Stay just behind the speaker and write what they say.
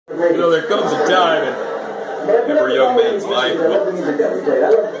You know, there comes a time in every young man's life when he finds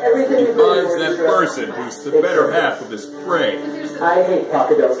that person who's the better half of his prey. I hate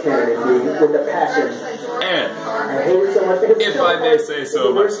Taco Bell's candy with a passion. And I hate it so much because if I may say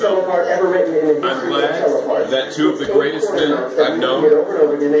so myself, I'm glad that two of the greatest men I've known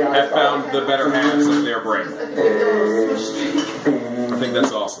have found the better halves of their brain. I think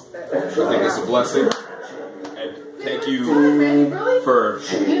that's awesome. I think it's a blessing. And thank you for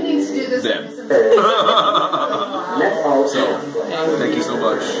them. So, thank you so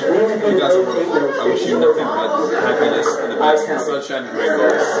much. You guys are wonderful. I wish you nothing but happiness and the best and sunshine and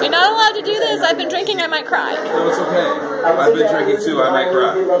rainbows. You're not allowed to do this. I've been drinking. I might cry. No, it's okay. I've been drinking too. I might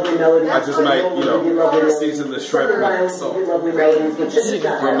cry. I just might, you know, season the shrimp with salt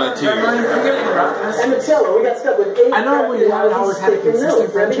from my tears. I know we haven't always had a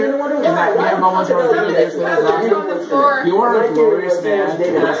consistent friendship, and that we have moments where we do this and that. You are a glorious man,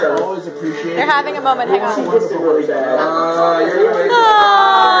 and I always appreciate it. They're having a moment. Hang on. You're gonna make it.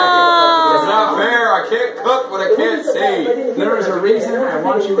 It's not fair. I can't cook what I can't say. There is a reason I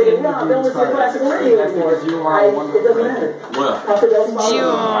want you in the Dunes Club. That's because you are a wonderful friend. Well, let's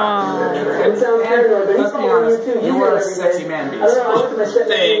be honest, you are a sexy man beast.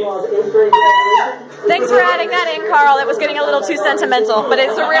 Thanks for adding that in, Carl. It was getting a little too sentimental, but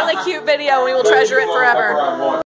it's a really cute video and we will treasure it forever.